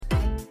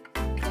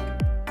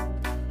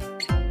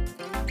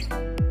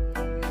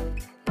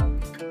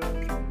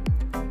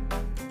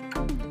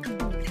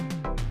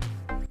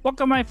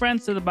Welcome, my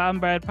friends, to the Bob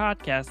and Brad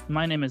podcast.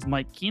 My name is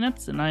Mike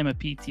Keenitz, and I'm a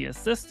PT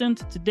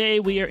assistant. Today,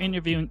 we are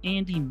interviewing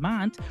Andy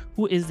Mont,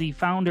 who is the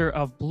founder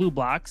of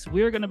BLUblox.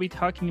 We're going to be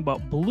talking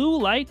about blue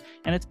light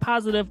and its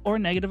positive or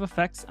negative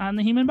effects on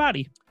the human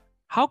body.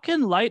 How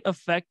can light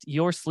affect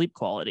your sleep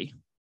quality?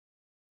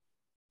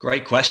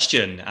 Great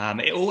question.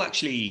 It all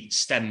actually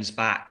stems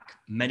back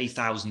many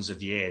thousands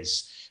of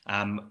years.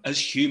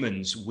 As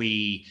humans,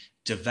 we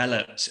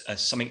developed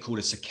something called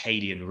a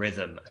circadian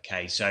rhythm.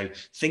 Okay, so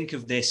think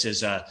of this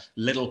as a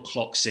little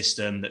clock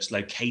system that's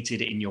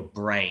located in your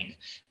brain,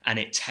 and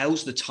it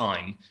tells the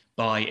time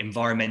by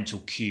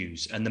environmental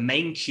cues. And the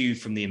main cue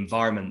from the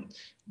environment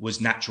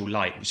was natural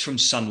light. It was from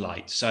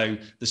sunlight. So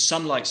the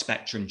sunlight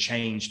spectrum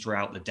changed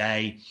throughout the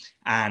day,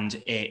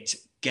 and it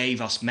gave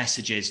us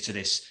messages to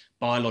this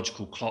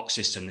biological clock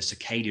system, the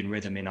circadian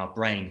rhythm in our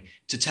brain,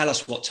 to tell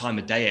us what time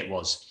of day it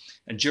was.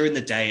 And during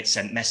the day, it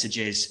sent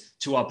messages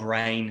to our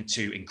brain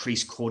to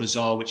increase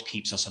cortisol, which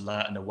keeps us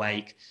alert and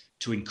awake,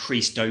 to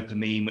increase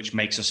dopamine, which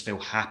makes us feel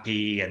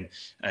happy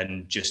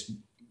and just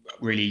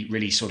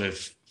really sort of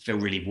feel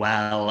really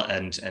well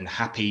and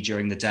happy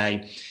during the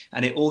day.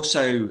 And it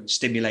also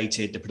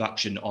stimulated the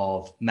production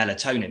of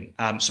serotonin,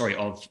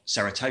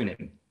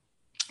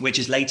 which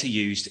is later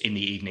used in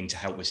the evening to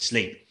help with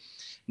sleep.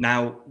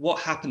 Now, what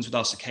happens with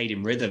our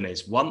circadian rhythm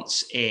is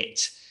once the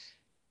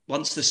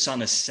sun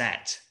has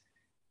set,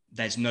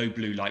 there's no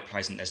blue light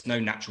present. There's no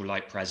natural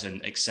light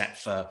present except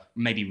for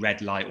maybe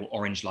red light or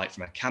orange light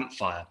from a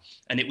campfire.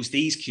 And it was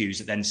these cues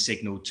that then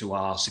signaled to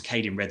our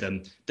circadian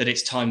rhythm that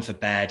it's time for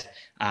bed,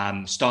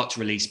 start to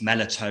release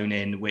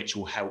melatonin, which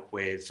will help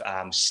with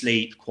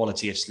sleep,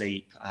 quality of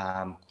sleep,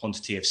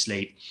 quantity of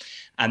sleep.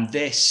 And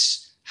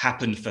this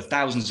happened for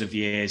thousands of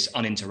years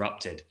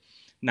uninterrupted.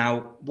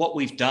 Now, what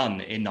we've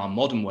done in our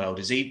modern world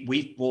is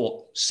we've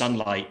brought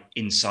sunlight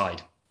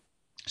inside.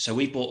 So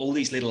we've brought all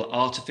these little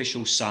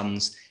artificial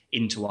suns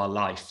into our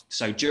life.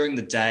 So during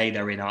the day,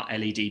 they're in our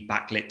LED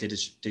backlit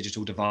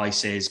digital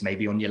devices,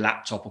 maybe on your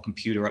laptop or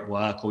computer at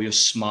work or your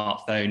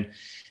smartphone,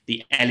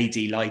 the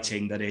LED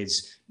lighting that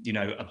is,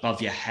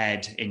 above your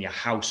head in your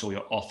house or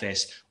your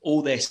office.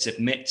 All this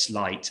emits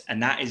light,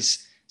 and that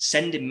is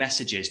sending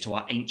messages to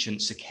our ancient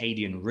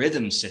circadian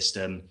rhythm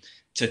system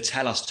to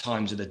tell us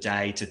times of the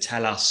day, to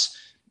tell us,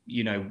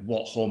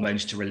 what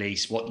hormones to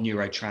release, what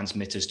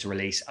neurotransmitters to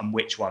release, and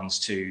which ones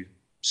to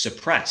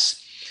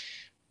suppress.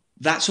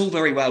 That's all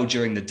very well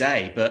during the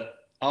day, but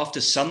after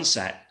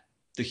sunset,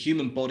 the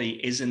human body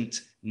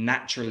isn't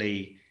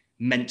naturally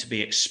meant to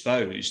be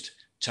exposed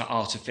to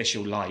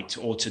artificial light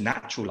or to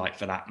natural light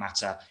for that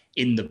matter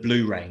in the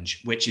blue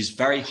range, which is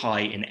very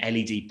high in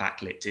LED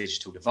backlit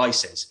digital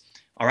devices.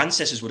 Our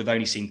ancestors would have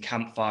only seen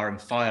campfire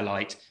and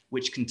firelight,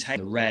 which contain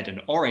the red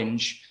and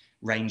orange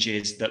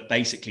ranges that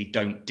basically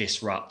don't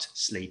disrupt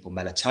sleep or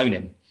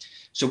melatonin.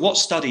 So what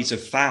studies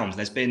have found,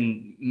 there's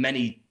been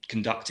many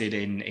conducted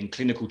in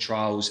clinical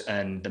trials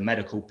and the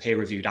medical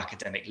peer-reviewed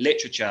academic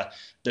literature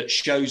that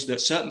shows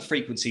that certain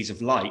frequencies of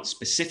light,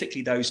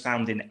 specifically those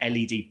found in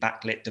LED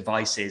backlit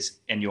devices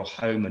in your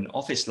home and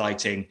office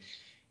lighting,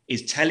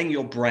 is telling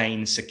your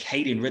brain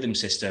circadian rhythm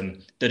system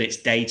that it's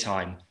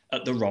daytime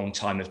at the wrong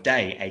time of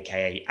day,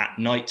 aka at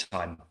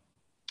nighttime.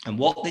 And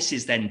what this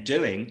is then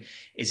doing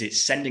is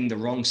it's sending the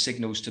wrong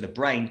signals to the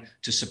brain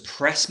to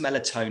suppress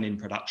melatonin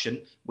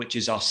production, which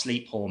is our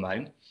sleep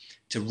hormone,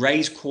 to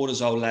raise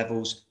cortisol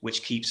levels,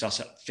 which keeps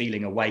us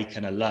feeling awake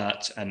and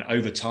alert, and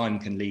over time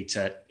can lead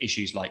to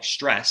issues like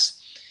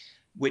stress,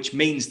 which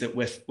means that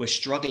we're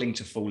struggling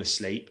to fall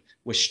asleep,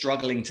 we're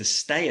struggling to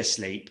stay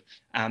asleep,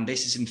 and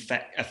this is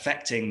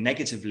affecting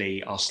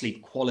negatively our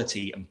sleep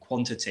quality and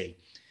quantity.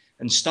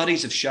 And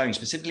studies have shown,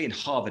 specifically in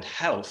Harvard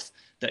Health,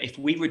 that if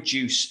we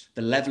reduce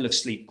the level of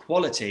sleep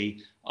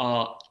quality,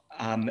 our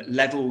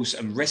levels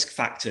and risk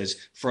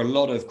factors for a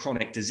lot of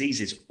chronic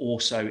diseases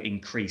also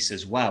increase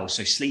as well.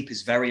 So sleep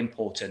is very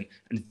important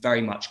and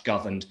very much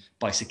governed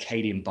by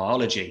circadian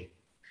biology.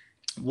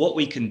 What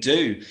we can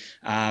do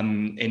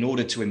in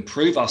order to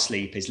improve our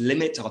sleep is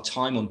limit our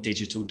time on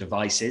digital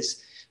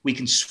devices. We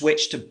can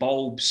switch to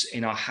bulbs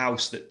in our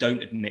house that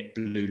don't emit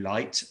blue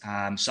light,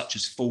 such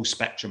as full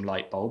spectrum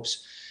light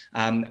bulbs.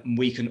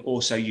 We can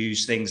also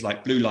use things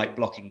like blue light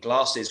blocking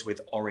glasses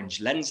with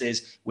orange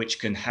lenses, which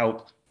can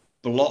help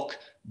block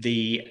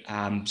the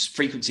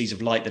frequencies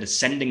of light that are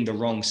sending the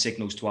wrong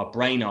signals to our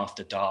brain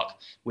after dark,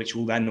 which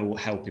will then all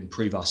help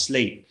improve our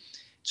sleep.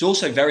 It's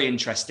also very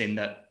interesting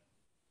that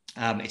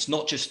it's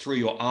not just through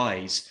your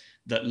eyes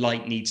that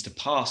light needs to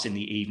pass in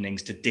the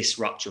evenings to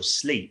disrupt your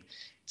sleep.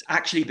 It's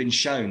actually been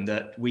shown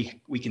that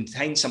we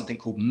contain something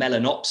called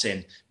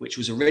melanopsin, which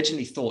was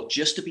originally thought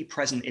just to be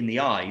present in the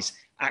eyes,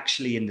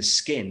 actually in the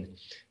skin,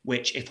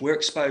 which if we're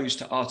exposed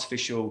to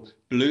artificial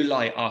blue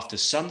light after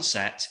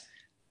sunset,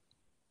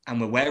 and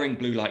we're wearing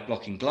blue light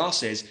blocking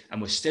glasses and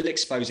we're still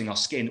exposing our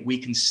skin, we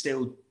can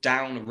still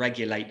down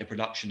regulate the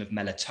production of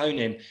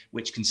melatonin,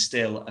 which can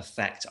still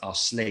affect our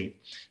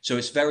sleep. So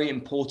it's very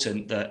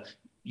important that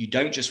you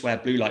don't just wear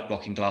blue light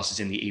blocking glasses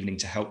in the evening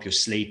to help your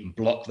sleep and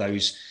block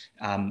those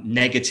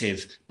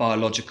negative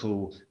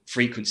biological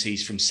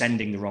frequencies from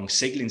sending the wrong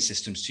signaling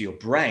systems to your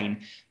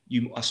brain.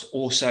 You must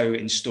also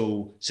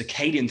install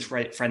circadian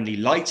friendly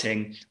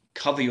lighting,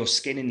 cover your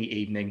skin in the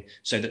evening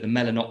so that the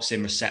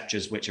melanopsin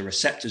receptors, which are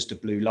receptors to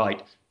blue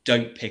light,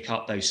 don't pick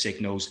up those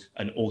signals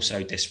and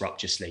also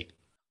disrupt your sleep.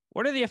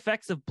 What are the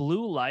effects of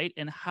blue light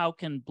and how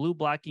can blue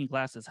blocking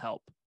glasses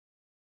help?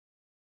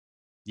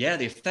 Yeah,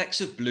 the effects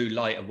of blue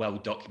light are well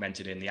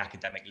documented in the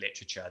academic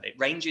literature. It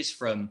ranges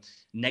from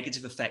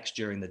negative effects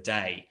during the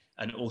day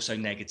and also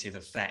negative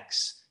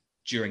effects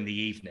during the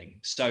evening.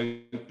 So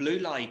blue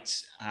light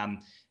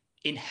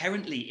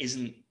inherently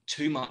isn't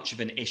too much of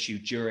an issue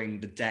during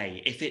the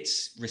day if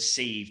it's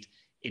received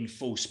in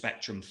full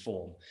spectrum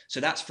form. So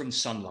that's from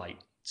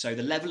sunlight. So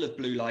the level of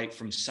blue light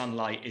from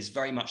sunlight is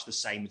very much the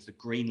same as the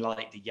green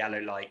light, the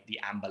yellow light, the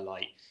amber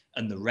light,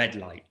 and the red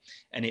light.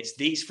 And it's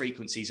these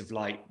frequencies of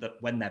light that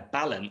when they're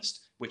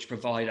balanced, which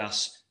provide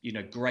us,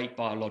 great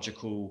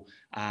biological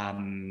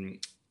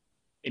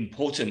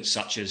importance,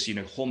 such as,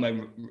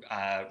 hormone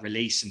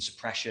release and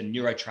suppression,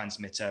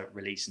 neurotransmitter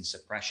release and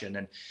suppression.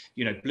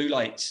 And, blue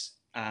lights,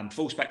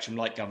 full spectrum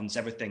light governs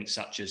everything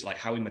such as like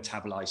how we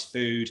metabolize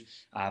food,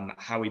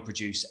 how we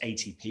produce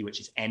ATP, which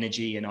is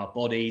energy in our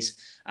bodies,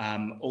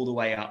 all the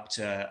way up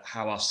to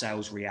how our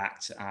cells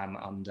react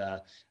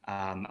under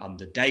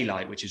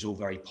daylight, which is all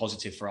very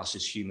positive for us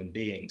as human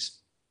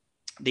beings.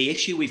 The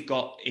issue we've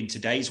got in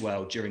today's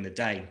world during the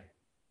day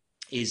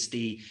is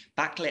the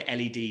backlit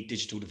LED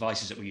digital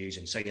devices that we're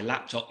using. So your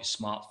laptop, your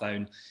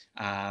smartphone,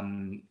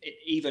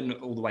 even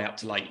all the way up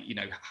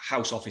to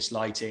house office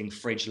lighting,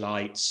 fridge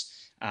lights,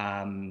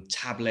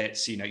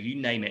 tablets, you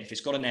name it. If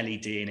it's got an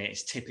LED in it,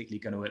 it's typically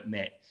going to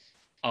emit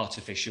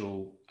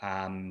artificial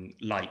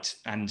light.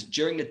 And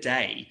during the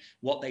day,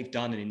 what they've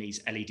done in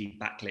these LED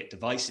backlit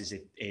devices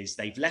is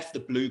they've left the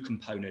blue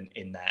component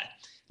in there,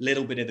 a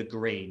little bit of the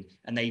green,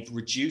 and they've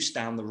reduced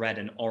down the red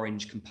and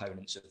orange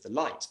components of the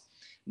light.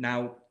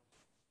 Now,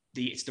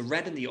 it's the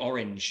red and the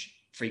orange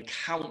for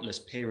countless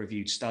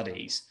peer-reviewed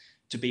studies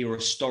to be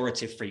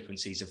restorative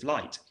frequencies of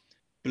light.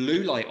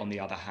 Blue light, on the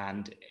other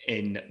hand,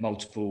 in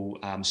multiple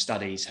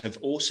studies, have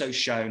also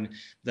shown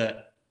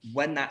that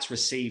when that's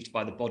received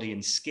by the body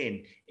and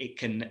skin, it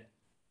can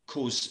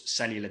cause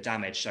cellular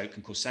damage. So it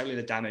can cause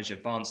cellular damage,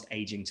 advanced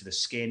aging to the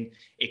skin.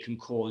 It can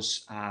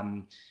cause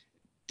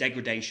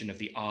degradation of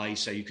the eye.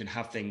 So you can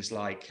have things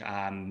like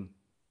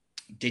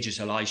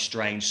digital eye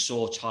strain,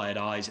 sore, tired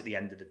eyes at the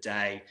end of the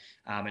day,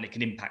 and it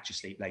can impact your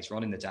sleep later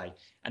on in the day.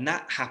 And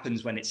that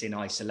happens when it's in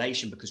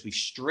isolation because we've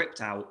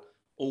stripped out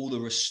all the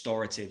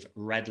restorative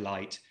red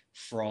light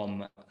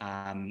from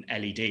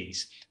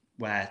LEDs,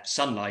 where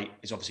sunlight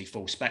is obviously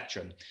full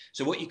spectrum.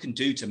 So what you can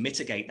do to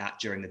mitigate that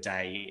during the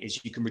day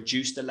is you can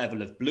reduce the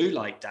level of blue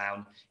light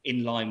down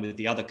in line with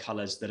the other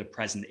colors that are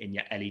present in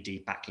your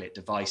LED backlit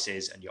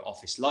devices and your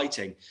office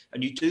lighting.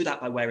 And you do that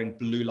by wearing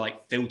blue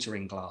light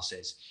filtering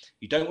glasses.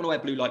 You don't want to wear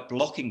blue light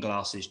blocking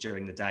glasses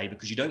during the day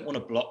because you don't want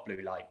to block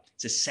blue light.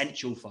 It's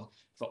essential for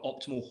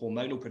optimal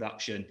hormonal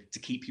production to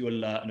keep you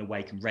alert and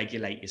awake and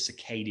regulate your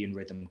circadian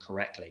rhythm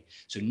correctly.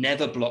 So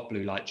never block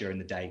blue light during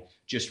the day.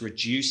 Just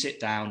reduce it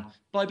down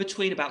by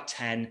between about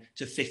 10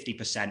 to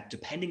 50%,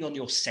 depending on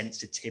your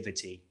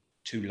sensitivity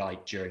to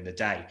light during the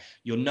day.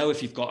 You'll know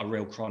if you've got a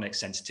real chronic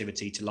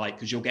sensitivity to light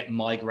because you'll get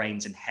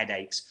migraines and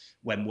headaches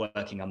when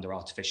working under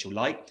artificial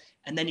light.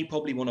 And then you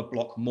probably want to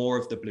block more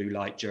of the blue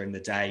light during the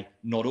day,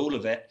 not all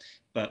of it,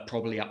 but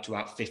probably up to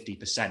about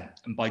 50%.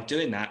 And by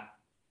doing that,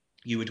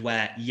 you would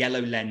wear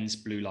yellow lens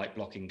blue light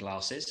blocking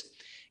glasses.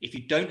 If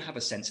you don't have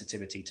a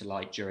sensitivity to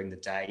light during the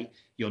day,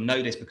 you'll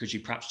know this because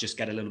you perhaps just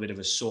get a little bit of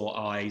a sore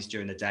eyes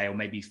during the day, or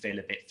maybe you feel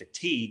a bit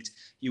fatigued.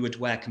 You would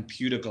wear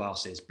computer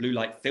glasses, blue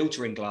light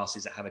filtering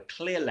glasses that have a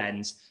clear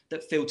lens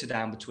that filter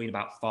down between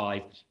about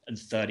 5 and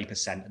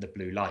 30% of the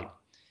blue light.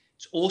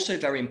 It's also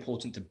very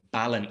important to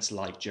balance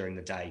light during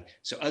the day.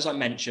 So as I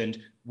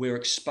mentioned, we're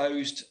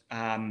exposed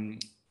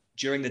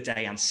during the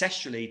day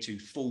ancestrally to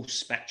full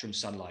spectrum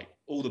sunlight,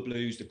 all the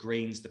blues, the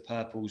greens, the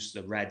purples,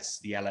 the reds,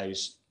 the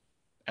yellows,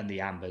 and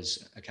the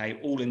ambers, okay,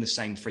 all in the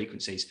same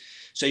frequencies.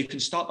 So you can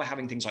start by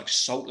having things like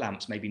salt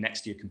lamps maybe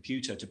next to your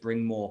computer to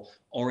bring more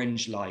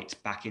orange light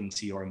back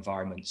into your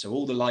environment. So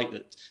all the light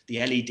that the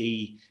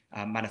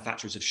LED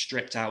manufacturers have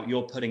stripped out,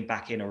 you're putting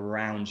back in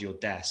around your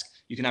desk.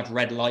 You can have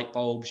red light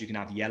bulbs, you can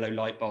have yellow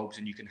light bulbs,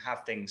 and you can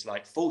have things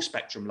like full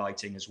spectrum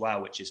lighting as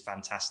well, which is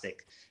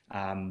fantastic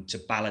to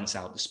balance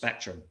out the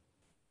spectrum.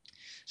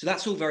 So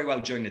that's all very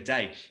well during the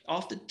day.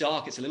 After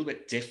dark, it's a little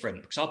bit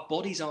different because our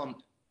bodies aren't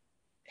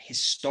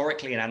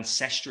historically and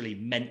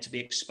ancestrally meant to be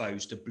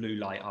exposed to blue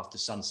light after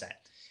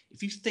sunset.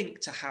 If you think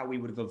to how we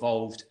would have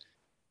evolved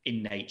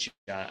in nature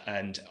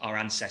and our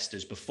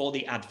ancestors before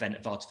the advent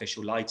of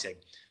artificial lighting,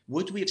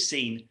 would we have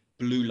seen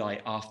blue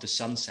light after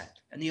sunset?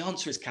 And the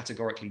answer is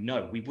categorically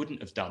no, we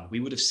wouldn't have done. We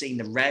would have seen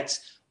the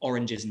reds,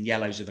 oranges, and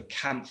yellows of a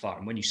campfire.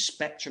 And when you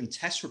spectrum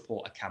test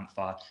report a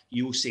campfire,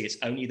 you will see it's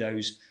only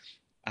those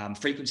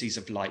frequencies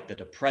of light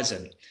that are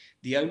present.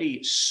 The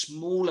only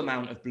small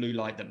amount of blue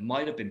light that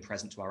might have been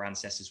present to our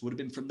ancestors would have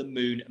been from the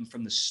moon and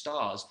from the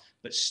stars.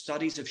 But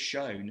studies have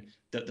shown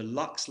that the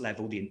lux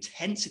level, the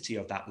intensity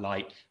of that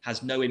light,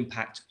 has no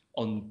impact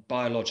on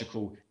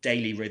biological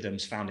daily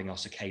rhythms found in our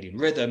circadian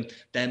rhythm.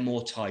 They're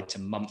more tied to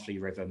monthly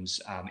rhythms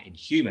in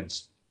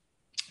humans.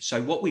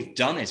 So what we've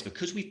done is,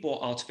 because we've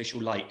brought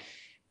artificial light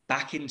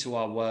back into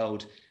our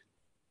world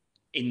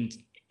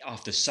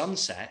after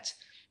sunset,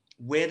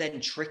 we're then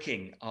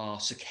tricking our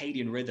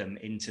circadian rhythm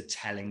into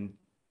telling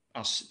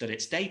us that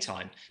it's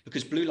daytime,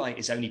 because blue light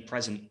is only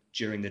present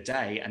during the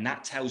day, and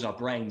that tells our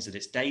brains that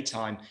it's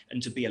daytime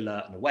and to be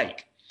alert and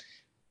awake.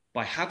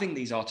 By having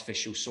these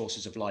artificial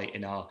sources of light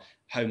in our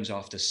homes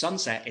after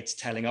sunset, it's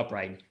telling our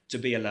brain to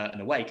be alert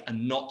and awake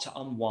and not to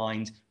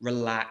unwind,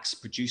 relax,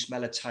 produce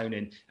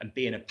melatonin, and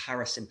be in a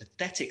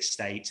parasympathetic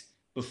state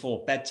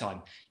before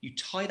bedtime. You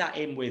tie that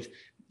in with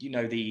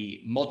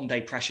the modern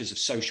day pressures of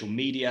social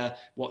media,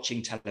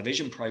 watching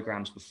television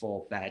programs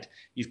before bed.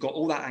 You've got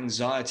all that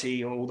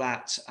anxiety, all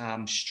that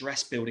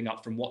stress building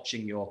up from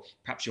watching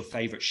perhaps your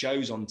favorite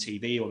shows on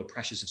TV, or the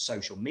pressures of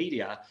social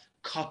media,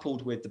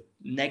 coupled with the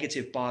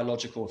negative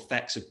biological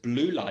effects of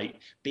blue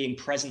light being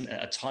present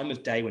at a time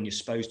of day when you're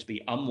supposed to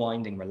be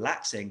unwinding,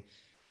 relaxing,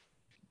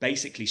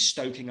 basically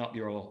stoking up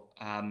your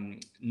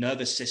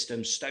nervous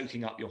system,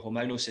 stoking up your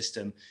hormonal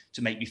system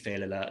to make you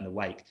feel alert and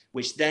awake,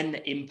 which then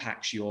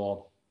impacts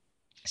your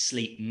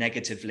sleep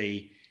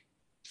negatively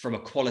from a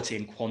quality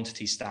and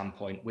quantity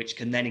standpoint, which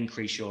can then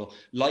increase your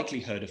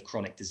likelihood of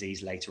chronic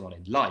disease later on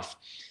in life.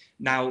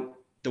 Now,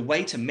 the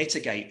way to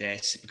mitigate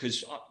this,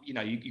 because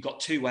you've got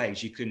two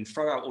ways. You can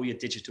throw out all your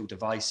digital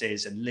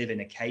devices and live in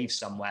a cave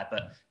somewhere,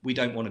 but we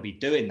don't want to be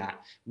doing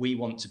that. We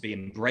want to be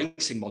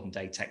embracing modern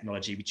day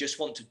technology. We just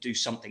want to do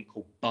something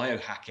called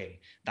biohacking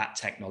that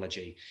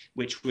technology,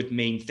 which would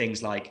mean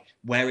things like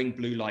wearing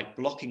blue light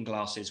blocking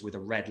glasses with a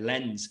red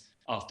lens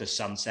after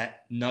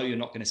sunset. No, you're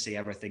not going to see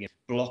everything.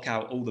 Block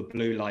out all the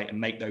blue light and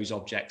make those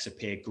objects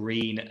appear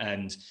green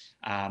and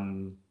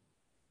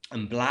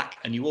black.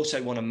 And you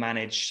also want to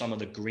manage some of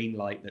the green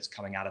light that's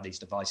coming out of these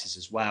devices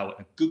as well.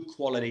 A good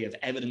quality of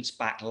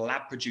evidence-backed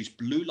lab-produced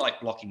blue light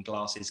blocking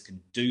glasses can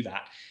do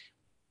that.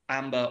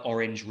 Amber,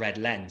 orange, red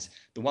lens.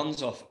 The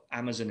ones off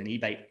Amazon and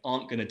eBay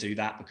aren't going to do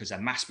that because they're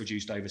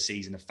mass-produced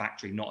overseas in a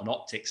factory, not an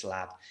optics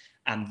lab,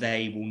 and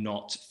they will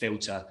not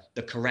filter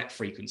the correct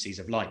frequencies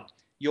of light.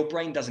 Your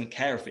brain doesn't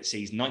care if it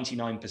sees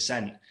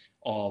 99%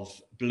 of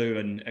blue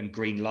and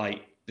green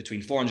light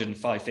between 400 and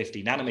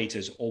 550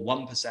 nanometers or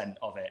 1%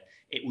 of it.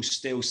 It will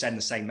still send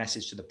the same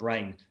message to the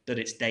brain that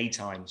it's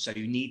daytime. So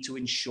you need to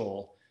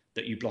ensure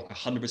that you block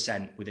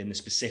 100% within the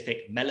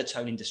specific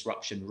melatonin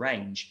disruption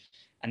range.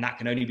 And that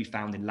can only be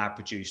found in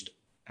lab-produced,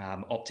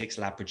 optics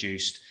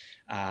lab-produced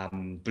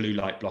blue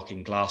light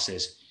blocking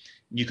glasses.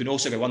 You can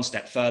also go one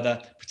step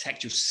further,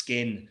 protect your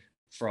skin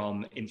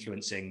from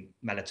influencing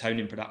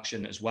melatonin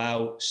production as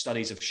well.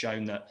 Studies have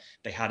shown that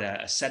they had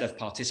a set of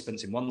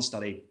participants in one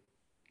study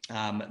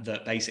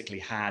that basically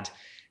had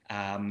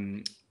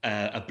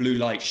a blue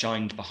light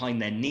shined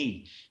behind their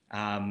knee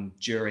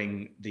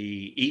during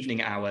the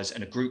evening hours,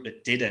 and a group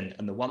that didn't.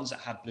 And the ones that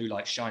had blue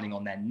light shining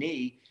on their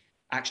knee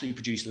actually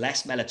produced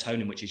less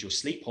melatonin, which is your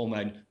sleep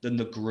hormone, than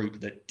the group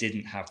that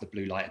didn't have the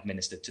blue light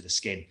administered to the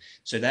skin.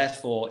 So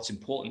therefore, it's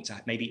important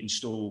to maybe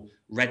install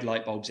red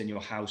light bulbs in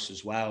your house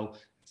as well,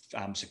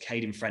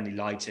 circadian friendly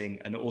lighting.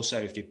 And also,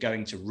 if you're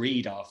going to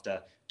read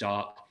after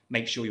dark,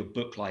 make sure your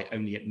book light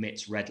only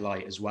emits red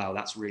light as well.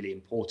 That's really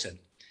important.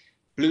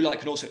 Blue light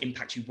can also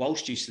impact you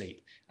whilst you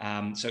sleep.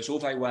 So it's all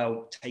very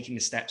well taking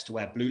the steps to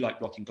wear blue light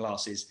blocking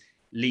glasses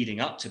leading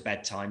up to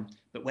bedtime.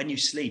 But when you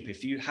sleep,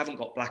 if you haven't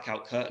got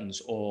blackout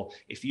curtains, or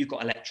if you've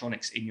got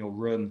electronics in your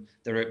room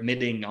that are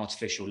emitting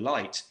artificial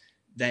light,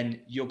 then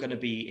you're going to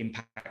be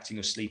impacting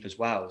your sleep as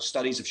well.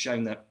 Studies have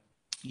shown that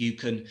you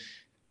can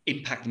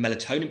impact the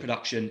melatonin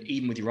production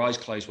even with your eyes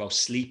closed while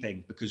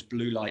sleeping, because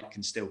blue light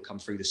can still come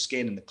through the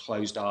skin and the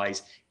closed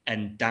eyes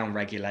and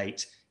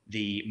downregulate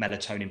the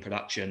melatonin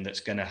production that's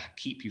going to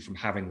keep you from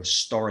having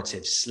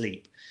restorative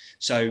sleep.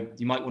 So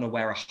you might want to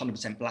wear a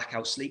 100%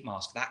 blackout sleep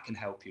mask. That can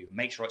help you.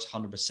 Make sure it's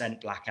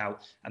 100%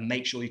 blackout, and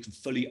make sure you can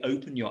fully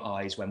open your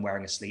eyes when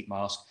wearing a sleep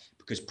mask,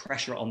 because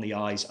pressure on the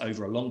eyes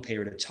over a long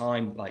period of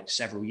time, like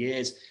several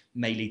years,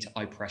 may lead to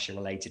eye pressure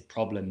related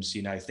problems.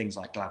 Things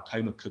like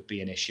glaucoma could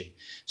be an issue.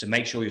 So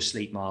make sure your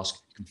sleep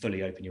mask can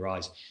fully open your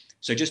eyes.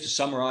 So just to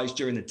summarize,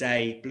 during the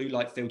day, blue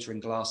light filtering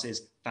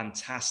glasses,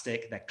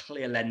 fantastic. They're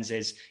clear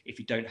lenses if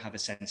you don't have a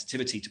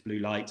sensitivity to blue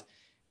light.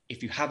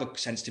 If you have a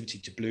sensitivity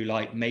to blue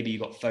light, maybe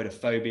you've got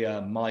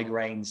photophobia,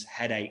 migraines,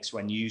 headaches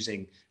when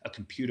using a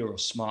computer or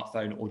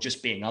smartphone, or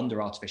just being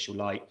under artificial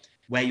light,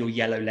 wear your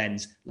yellow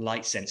lens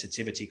light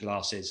sensitivity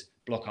glasses.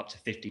 Block up to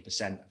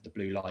 50% of the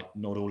blue light,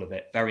 not all of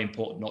it. Very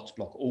important not to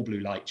block all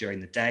blue light during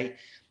the day.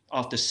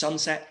 After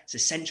sunset, it's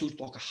essential to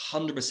block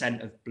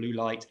 100% of blue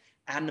light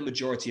and the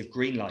majority of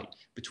green light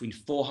between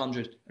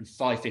 400 and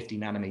 550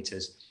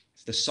 nanometers.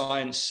 If the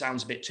science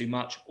sounds a bit too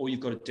much, all you've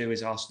got to do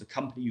is ask the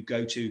company you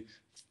go to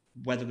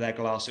whether their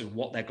glasses,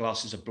 what their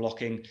glasses are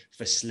blocking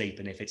for sleep.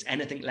 And if it's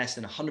anything less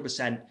than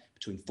 100%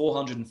 between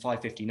 400 and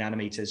 550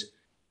 nanometers,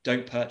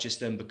 don't purchase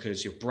them,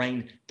 because your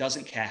brain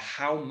doesn't care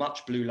how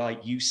much blue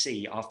light you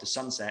see after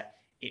sunset.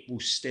 It will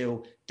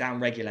still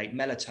downregulate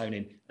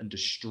melatonin and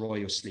destroy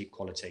your sleep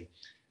quality.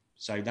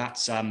 So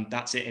that's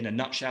it in a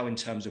nutshell in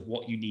terms of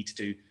what you need to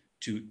do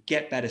to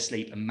get better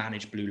sleep and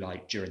manage blue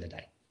light during the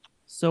day.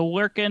 So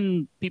where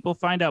can people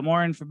find out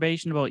more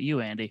information about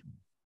you, Andy?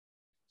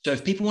 So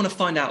if people want to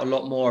find out a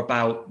lot more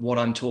about what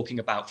I'm talking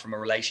about from a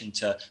relation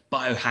to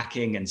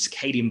biohacking and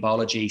circadian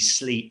biology,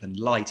 sleep and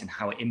light, and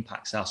how it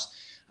impacts us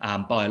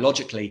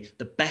biologically,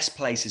 the best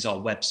place is our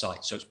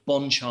website. So it's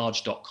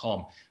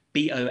boncharge.com,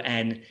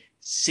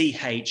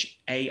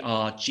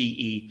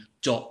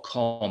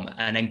 BONCHARGE.com,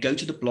 and then go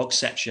to the blog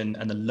section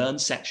and the learn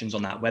sections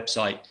on that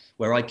website,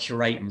 where I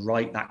curate and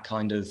write that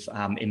kind of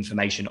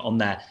information on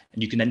there.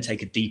 And you can then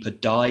take a deeper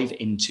dive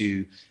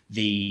into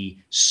the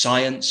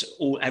science.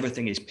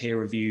 Everything is peer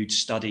reviewed,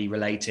 study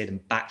related,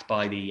 and backed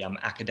by the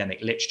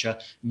academic literature.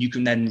 And you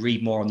can then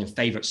read more on your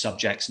favorite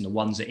subjects and the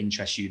ones that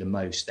interest you the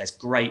most. There's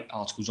great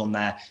articles on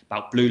there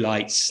about blue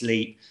light,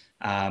 sleep,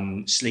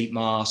 sleep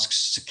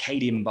masks,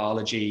 circadian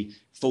biology,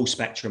 full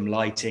spectrum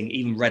lighting,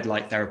 even red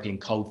light therapy and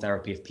cold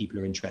therapy, if people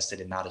are interested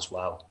in that as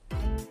well.